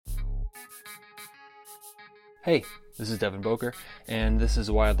Hey, this is Devin Boker, and this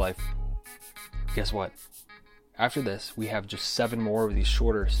is Wildlife. Guess what? After this, we have just 7 more of these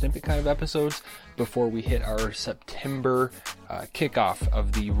shorter snippet kind of episodes before we hit our September kickoff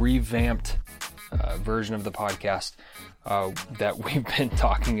of the revamped version of the podcast that we've been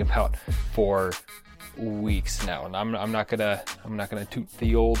talking about for weeks now. And I'm not gonna toot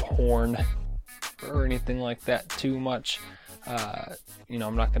the old horn or anything like that too much.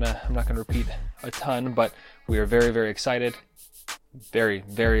 I'm not gonna repeat a ton, but we are very, very excited. Very,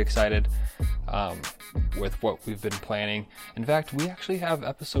 very excited with what we've been planning. In fact, we actually have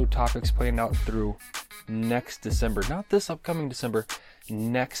episode topics planned out through next December. Not this upcoming December,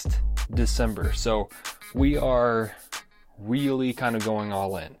 next December. So we are really kind of going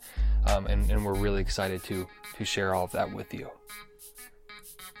all in. And we're really excited to share all of that with you.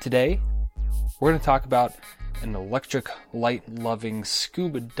 Today, we're going to talk about an electric light-loving,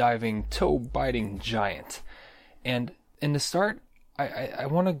 scuba diving, toe-biting giant. And to start, I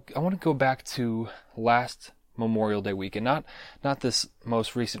want to go back to last Memorial Day weekend, not this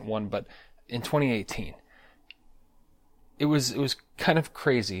most recent one, but in 2018. It was kind of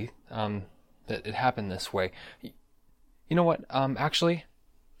crazy that it happened this way. You know what? Actually,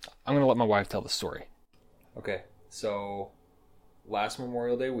 I'm gonna let my wife tell the story. Okay, so last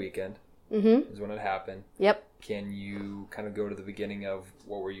Memorial Day weekend is when it happened. Yep. Can you kind of go to the beginning of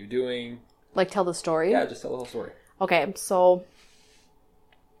what were you doing? Like tell the story? Yeah, just tell the whole story. Okay, so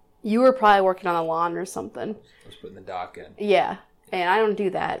you were probably working on the lawn or something. I was putting the dock in. Yeah, and I don't do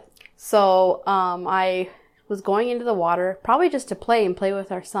that. So I was going into the water, probably just to play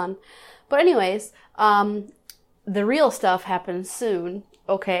with our son. But anyways, the real stuff happens soon,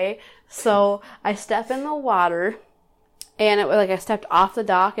 okay? So I step in the water, and it was like I stepped off the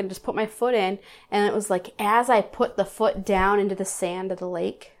dock and just put my foot in, and it was like as I put the foot down into the sand of the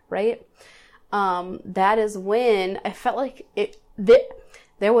lake, right? That is when I felt like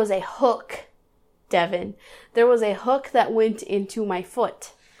there was a hook, Devin. There was a hook that went into my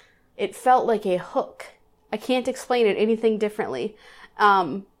foot. It felt like a hook. I can't explain it anything differently.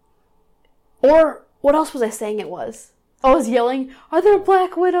 Or what else was I saying it was? I was yelling, "Are there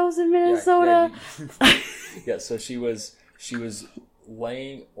black widows in Minnesota?" Yeah, so she was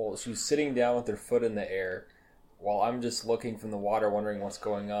sitting down with her foot in the air while I'm just looking from the water wondering what's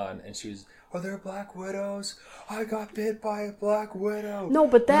going on, and she was, "Are there black widows? I got bit by a black widow." No,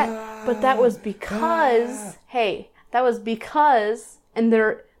 but that was because and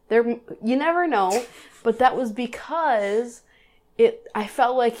there you never know, but that was because I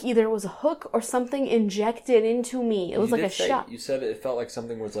felt like either it was a hook or something injected into me. It was like a shot. You said it felt like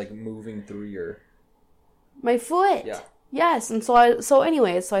something was like moving through my foot. Yeah. Yes, and so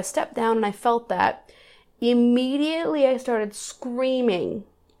I stepped down and I felt that. Immediately I started screaming.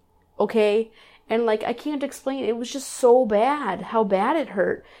 Okay? And like I can't explain it. It was just so bad how bad it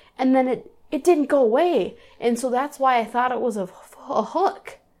hurt. And then it didn't go away. And so that's why I thought it was a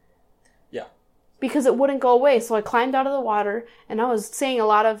hook. Yeah. Because it wouldn't go away. So I climbed out of the water and I was saying a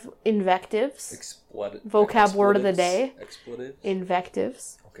lot of invectives. Vocab word of the day. Expletives.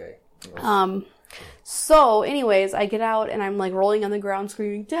 Invectives. Okay. So anyways, I get out and I'm like rolling on the ground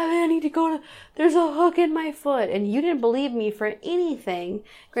screaming, "Devin, I need to go to, there's a hook in my foot." And you didn't believe me for anything.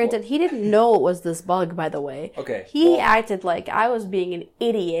 Granted, he didn't know it was this bug, by the way. Okay. He acted like I was being an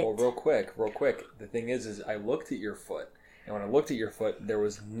idiot. Well, real quick. The thing is I looked at your foot. And when I looked at your foot, there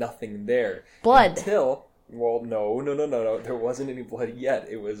was nothing there. Blood. Well, no. There wasn't any blood yet.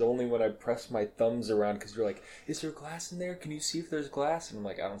 It was only when I pressed my thumbs around, because you're like, "Is there glass in there? Can you see if there's glass?" And I'm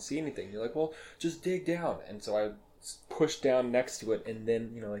like, "I don't see anything." You're like, "Well, just dig down." And so I pushed down next to it, and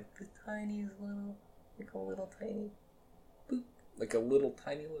then, like the tiniest little, like a little tiny, boop, like a little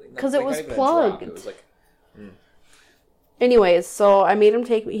tiny little. Because it was plugged. It was like, Anyways, so I made him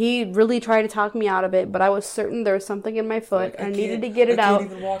he really tried to talk me out of it, but I was certain there was something in my foot, and I needed to get it out.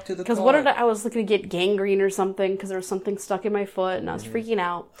 Because I was looking to get gangrene or something, because there was something stuck in my foot, and I was freaking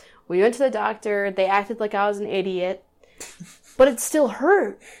out. We went to the doctor, they acted like I was an idiot, but it still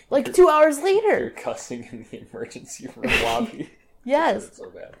hurt, like 2 hours later. You're cussing in the emergency room lobby. Yes. It's so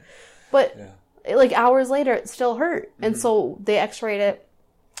bad. But, like hours later, it still hurt, and so they x-rayed it,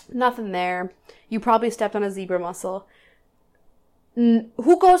 nothing there. You probably stepped on a zebra mussel.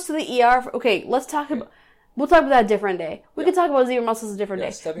 Who goes to the ER? Okay, we'll talk about that a different day. We could talk about zebra mussels a different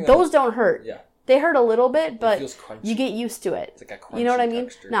day. Those don't hurt. Yeah. They hurt a little bit, but you get used to it. It's like a crunchy you know what I mean?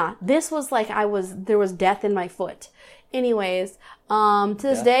 texture. Nah, this was like there was death in my foot. Anyways, to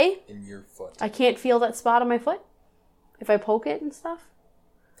this day, in your foot. I can't feel that spot on my foot if I poke it and stuff.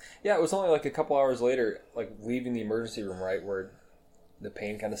 Yeah, it was only like a couple hours later, like leaving the emergency room, right, where the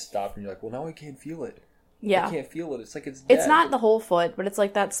pain kind of stopped, and you're like, well, now I can't feel it. Yeah. I can't feel it. It's like it's dead. It's not the whole foot, but it's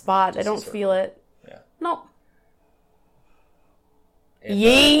like that spot. I don't feel it. Yeah. Nope. And,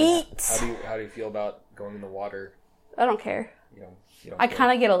 Yeet! How do you feel about going in the water? I don't care. You don't I care.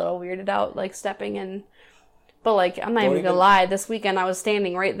 kind of get a little weirded out, like stepping in. But like, I'm not even gonna lie. This weekend I was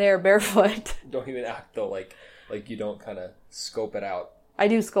standing right there barefoot. Don't even act though like you don't kind of scope it out. I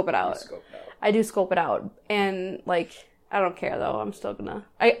do scope it out. You scope it out. I do scope it out, and like, I don't care though. I'm still gonna.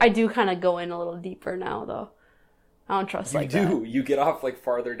 I do kind of go in a little deeper now though. I don't trust like that. You do. You get off like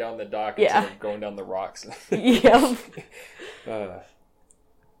farther down the dock instead of going down the rocks. Yeah.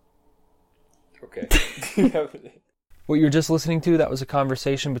 Okay. What you're just listening to, that was a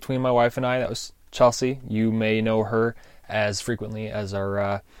conversation between my wife and I. That was Chelsea. You may know her as frequently as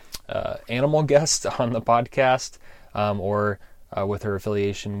our animal guest on the podcast, or with her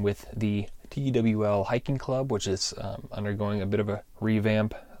affiliation with the TWL Hiking Club, which is undergoing a bit of a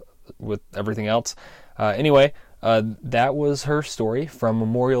revamp with everything else. Anyway, that was her story from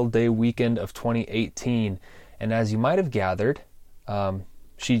Memorial Day weekend of 2018. And as you might have gathered,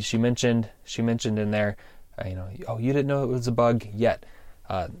 she mentioned in there, you didn't know it was a bug yet.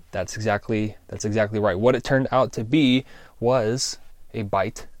 That's exactly right. What it turned out to be was a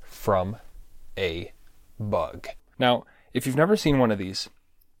bite from a bug. Now, if you've never seen one of these,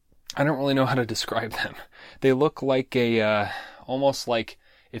 I don't really know how to describe them. They look like almost like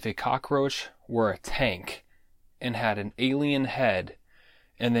if a cockroach were a tank and had an alien head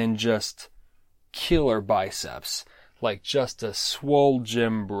and then just killer biceps, like just a swole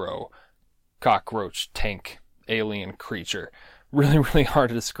gym bro cockroach tank alien creature. Really, really hard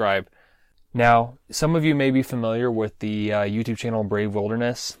to describe. Now, some of you may be familiar with the YouTube channel Brave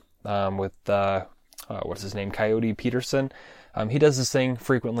Wilderness, with what's his name, Coyote Peterson. He does this thing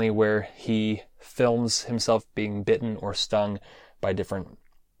frequently where he films himself being bitten or stung by different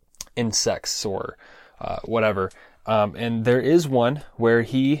insects or whatever. And there is one where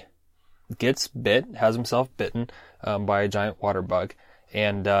he gets has himself bitten by a giant water bug.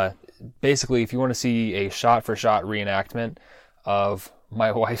 And basically, if you want to see a shot-for-shot reenactment of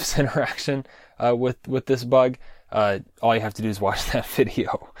my wife's interaction with this bug, all you have to do is watch that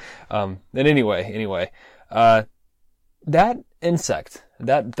video. And anyway, that insect,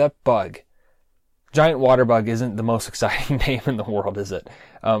 that bug, giant water bug, isn't the most exciting name in the world, is it?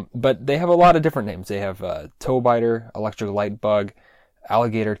 But they have a lot of different names. They have toe biter, electric light bug,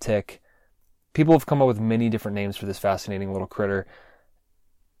 alligator tick. People have come up with many different names for this fascinating little critter.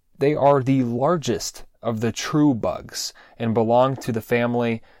 They are the largest of the true bugs and belong to the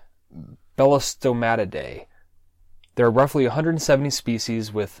family Belostomatidae. There are roughly 170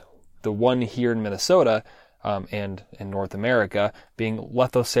 species, with the one here in Minnesota and in North America being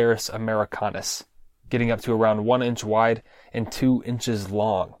Lethoceras americanus, getting up to around 1 inch wide and 2 inches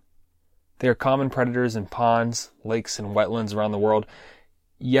long. They are common predators in ponds, lakes, and wetlands around the world.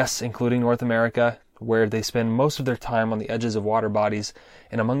 Yes, including North America, where they spend most of their time on the edges of water bodies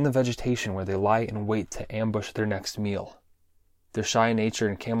and among the vegetation, where they lie in wait to ambush their next meal. Their shy nature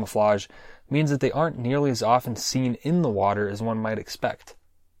and camouflage means that they aren't nearly as often seen in the water as one might expect,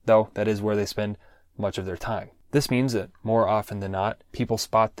 though that is where they spend much of their time. This means that more often than not, people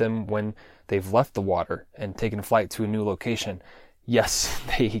spot them when they've left the water and taken flight to a new location. Yes,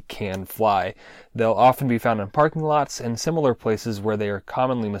 they can fly. They'll often be found in parking lots and similar places where they are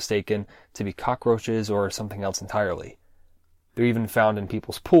commonly mistaken to be cockroaches or something else entirely. They're even found in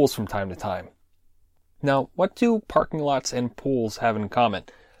people's pools from time to time. Now, what do parking lots and pools have in common?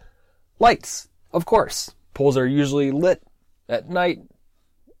 Lights, of course. Pools are usually lit at night,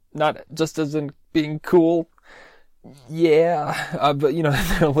 not just as in being cool. Yeah, but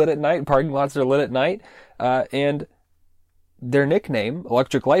they're lit at night. Parking lots are lit at night, and their nickname,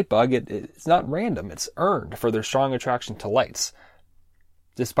 electric light bug, it's not random. It's earned for their strong attraction to lights.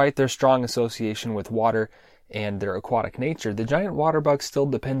 Despite their strong association with water and their aquatic nature, the giant water bug still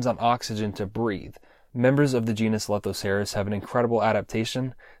depends on oxygen to breathe. Members of the genus Lethoceras have an incredible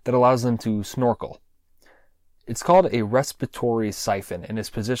adaptation that allows them to snorkel. It's called a respiratory siphon and is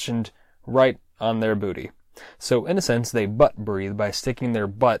positioned right on their booty. So in a sense, they butt breathe by sticking their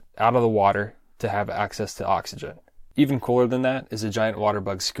butt out of the water to have access to oxygen. Even cooler than that is a giant water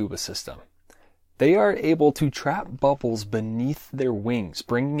bug scuba system. They are able to trap bubbles beneath their wings,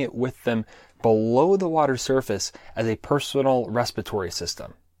 bringing it with them below the water surface as a personal respiratory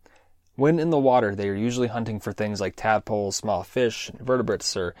system. When in the water, they are usually hunting for things like tadpoles, small fish,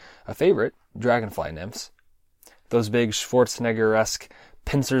 invertebrates, or a favorite, dragonfly nymphs. Those big Schwarzenegger-esque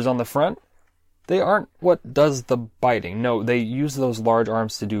pincers on the front, they aren't what does the biting. No, they use those large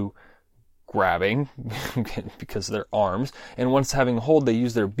arms to do grabbing because of their arms, and once having hold, they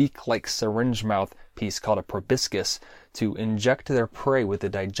use their beak-like syringe mouth piece called a proboscis to inject their prey with a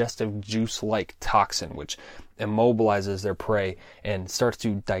digestive juice-like toxin, which immobilizes their prey and starts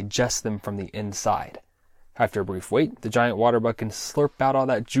to digest them from the inside. After a brief wait, the giant water bug can slurp out all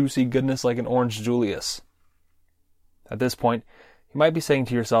that juicy goodness like an orange Julius. At this point, you might be saying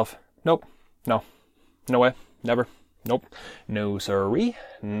to yourself, nope, no way, never. Nope. No, sirree.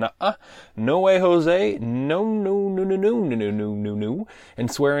 Nuh-uh. No way, Jose. No.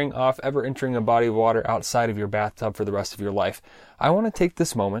 And swearing off ever entering a body of water outside of your bathtub for the rest of your life. I want to take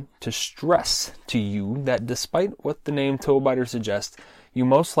this moment to stress to you that despite what the name toe biter suggests, you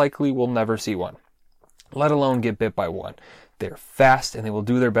most likely will never see one, let alone get bit by one. They're fast and they will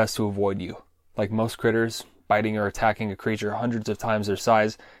do their best to avoid you. Like most critters, biting or attacking a creature hundreds of times their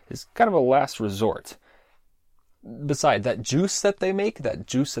size is kind of a last resort. Besides, that juice that they make, that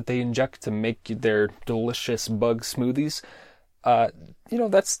juice that they inject to make their delicious bug smoothies,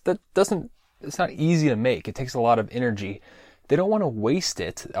 it's not easy to make. It takes a lot of energy. They don't want to waste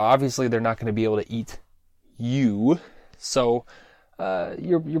it. Obviously, they're not going to be able to eat you, so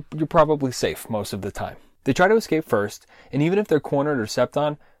you're probably safe most of the time. They try to escape first, and even if they're cornered or stepped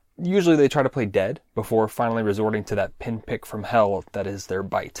on, usually they try to play dead before finally resorting to that pinprick from hell that is their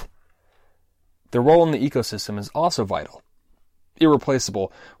bite. Their role in the ecosystem is also vital,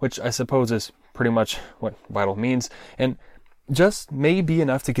 irreplaceable, which I suppose is pretty much what vital means, and just may be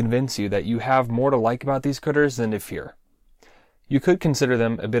enough to convince you that you have more to like about these critters than to fear. You could consider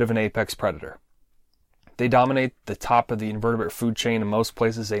them a bit of an apex predator. They dominate the top of the invertebrate food chain in most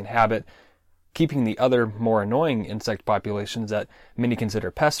places they inhabit, keeping the other, more annoying insect populations that many consider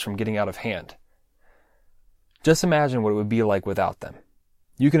pests from getting out of hand. Just imagine what it would be like without them.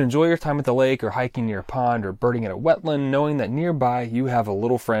 You can enjoy your time at the lake or hiking near a pond or birding at a wetland knowing that nearby you have a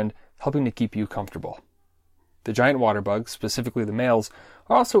little friend helping to keep you comfortable. The giant water bugs, specifically the males,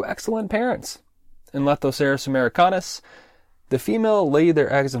 are also excellent parents. In Lethoceras americanus, the female lay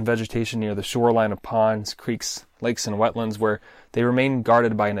their eggs in vegetation near the shoreline of ponds, creeks, lakes, and wetlands where they remain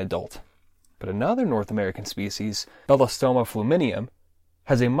guarded by an adult. But another North American species, Belostoma flaminium,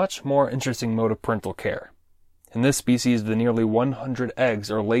 has a much more interesting mode of parental care. In this species, the nearly 100 eggs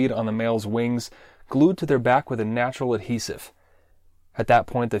are laid on the male's wings, glued to their back with a natural adhesive. At that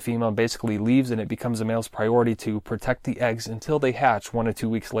point, the female basically leaves and it becomes the male's priority to protect the eggs until they hatch 1 to 2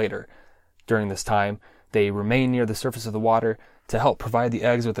 weeks later. During this time, they remain near the surface of the water to help provide the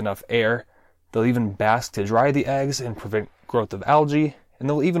eggs with enough air. They'll even bask to dry the eggs and prevent growth of algae, and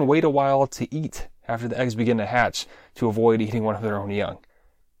they'll even wait a while to eat after the eggs begin to hatch to avoid eating one of their own young.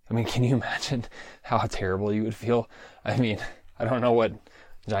 I mean, can you imagine how terrible you would feel? I mean, I don't know what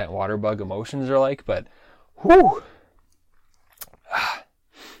giant water bug emotions are like, but whew,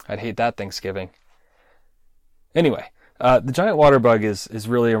 I'd hate that Thanksgiving. Anyway, the giant water bug is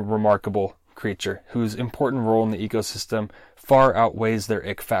really a remarkable creature whose important role in the ecosystem far outweighs their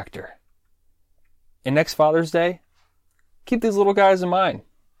ick factor. And next Father's Day, keep these little guys in mind.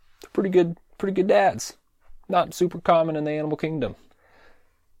 They're pretty good dads. Not super common in the animal kingdom.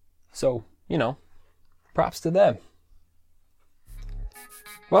 So, props to them.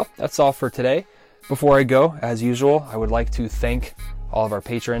 Well, that's all for today. Before I go, as usual, I would like to thank all of our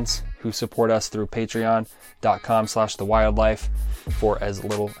patrons who support us through patreon.com/thewildlife for as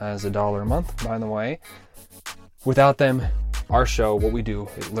little as $1 a month, by the way. Without them, our show, what we do,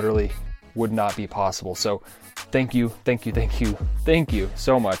 it literally would not be possible. So thank you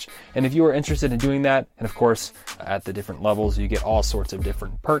so much. And if you are interested in doing that, and of course, at the different levels, you get all sorts of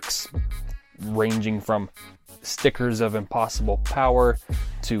different perks, ranging from stickers of impossible power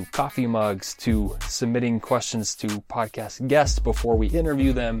to coffee mugs to submitting questions to podcast guests before we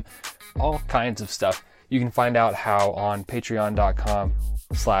interview them, all kinds of stuff. You can find out how on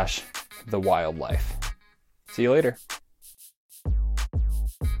patreon.com/thewildlife. See you later.